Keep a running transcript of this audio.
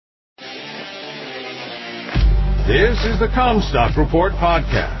This is the Comstock Report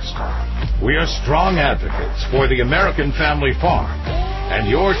podcast. We are strong advocates for the American family farm and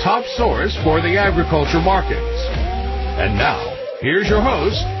your top source for the agriculture markets. And now, here's your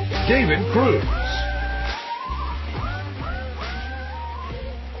host, David Cruz.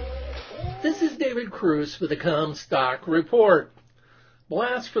 This is David Cruz for the Comstock Report.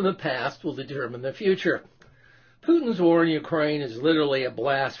 Blasts from the past will determine the future. Putin's war in Ukraine is literally a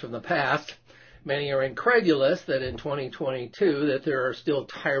blast from the past. Many are incredulous that in 2022 that there are still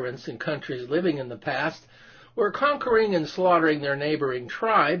tyrants in countries living in the past where conquering and slaughtering their neighboring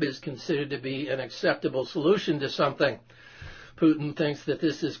tribe is considered to be an acceptable solution to something. Putin thinks that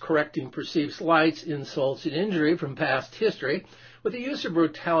this is correcting perceived slights, insults, and injury from past history with the use of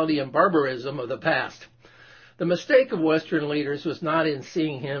brutality and barbarism of the past. The mistake of Western leaders was not in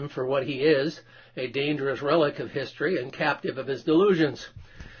seeing him for what he is, a dangerous relic of history and captive of his delusions.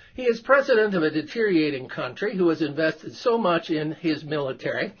 He is president of a deteriorating country who has invested so much in his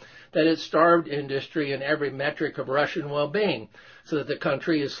military that it starved industry in every metric of Russian well-being, so that the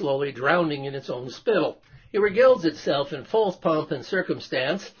country is slowly drowning in its own spittle. It regales itself in false pomp and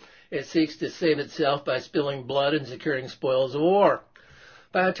circumstance. It seeks to save itself by spilling blood and securing spoils of war.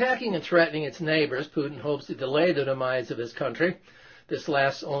 By attacking and threatening its neighbors, Putin hopes to delay the demise of his country. This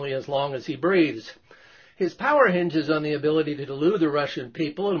lasts only as long as he breathes. His power hinges on the ability to delude the Russian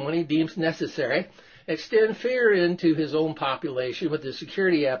people and, when he deems necessary, extend fear into his own population with the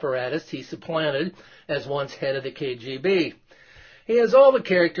security apparatus he supplanted as once head of the KGB. He has all the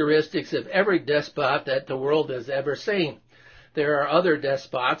characteristics of every despot that the world has ever seen. There are other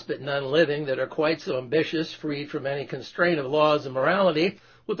despots, but none living, that are quite so ambitious, freed from any constraint of laws and morality,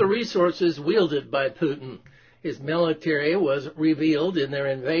 with the resources wielded by Putin. His military was revealed in their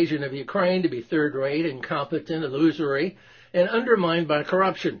invasion of Ukraine to be third-rate, incompetent, illusory, and undermined by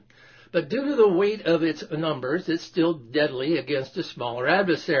corruption. But due to the weight of its numbers, it's still deadly against a smaller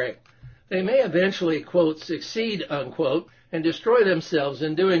adversary. They may eventually, quote, succeed, unquote, and destroy themselves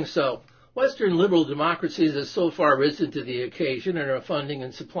in doing so. Western liberal democracies have so far risen to the occasion and are funding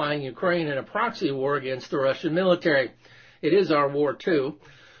and supplying Ukraine in a proxy war against the Russian military. It is our war, too.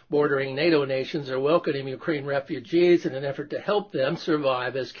 Bordering NATO nations are welcoming Ukraine refugees in an effort to help them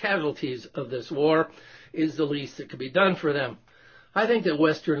survive as casualties of this war is the least that can be done for them. I think that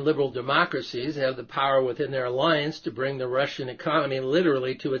Western liberal democracies have the power within their alliance to bring the Russian economy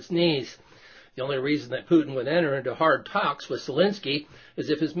literally to its knees. The only reason that Putin would enter into hard talks with Zelensky is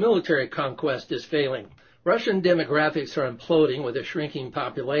if his military conquest is failing. Russian demographics are imploding with a shrinking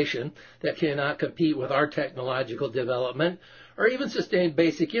population that cannot compete with our technological development or even sustain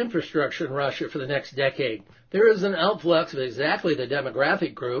basic infrastructure in Russia for the next decade. There is an outflux of exactly the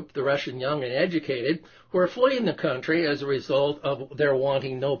demographic group, the Russian young and educated, who are fleeing the country as a result of their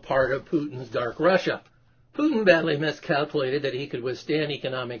wanting no part of Putin's dark Russia. Putin badly miscalculated that he could withstand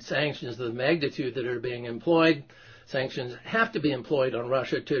economic sanctions of the magnitude that are being employed. Sanctions have to be employed on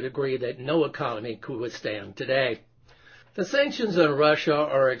Russia to a degree that no economy could withstand today. The sanctions on Russia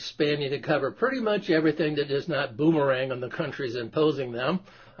are expanding to cover pretty much everything that does not boomerang on the countries imposing them.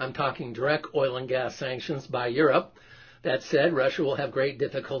 I'm talking direct oil and gas sanctions by Europe. That said, Russia will have great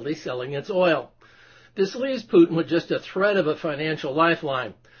difficulty selling its oil. This leaves Putin with just a threat of a financial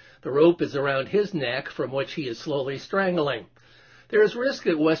lifeline. The rope is around his neck from which he is slowly strangling. There is risk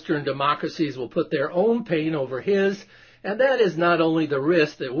that Western democracies will put their own pain over his, and that is not only the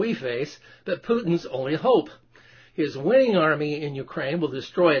risk that we face, but Putin's only hope. His winning army in Ukraine will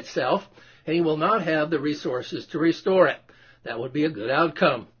destroy itself, and he will not have the resources to restore it. That would be a good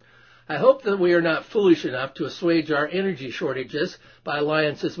outcome. I hope that we are not foolish enough to assuage our energy shortages by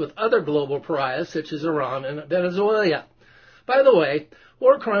alliances with other global pariahs such as Iran and Venezuela. By the way,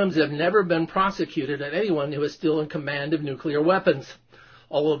 war crimes have never been prosecuted on anyone who is still in command of nuclear weapons.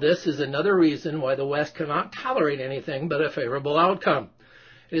 All of this is another reason why the West cannot tolerate anything but a favorable outcome.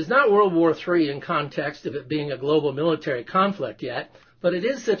 It is not World War III in context of it being a global military conflict yet, but it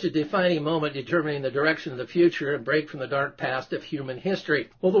is such a defining moment determining the direction of the future and break from the dark past of human history.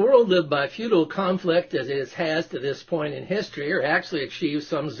 Will the world live by feudal conflict as it has to this point in history, or actually achieve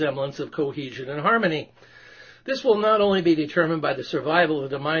some semblance of cohesion and harmony? This will not only be determined by the survival or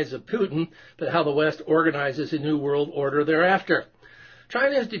demise of Putin, but how the West organizes a new world order thereafter.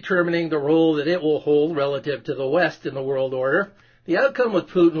 China is determining the role that it will hold relative to the West in the world order. The outcome with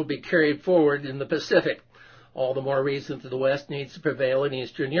Putin will be carried forward in the Pacific. All the more reason that the West needs to prevail in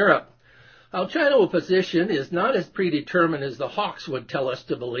Eastern Europe. How China will position is not as predetermined as the hawks would tell us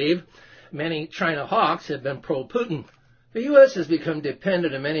to believe. Many China hawks have been pro-Putin. The U.S. has become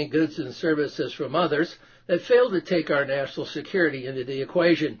dependent on many goods and services from others that failed to take our national security into the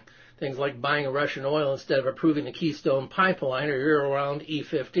equation. Things like buying Russian oil instead of approving the Keystone Pipeline or year-round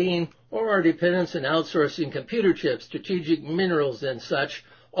E-15, or our dependence on outsourcing computer chips, strategic minerals, and such,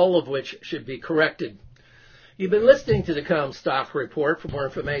 all of which should be corrected. You've been listening to the Comstock Report. For more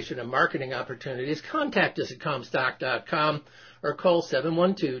information on marketing opportunities, contact us at Comstock.com or call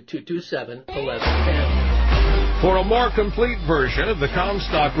 712-227-1110. For a more complete version of the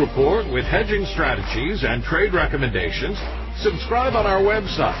Comstock Report with hedging strategies and trade recommendations, subscribe on our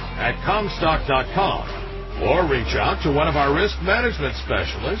website at Comstock.com or reach out to one of our risk management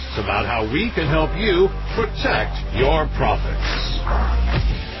specialists about how we can help you protect your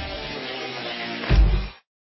profits.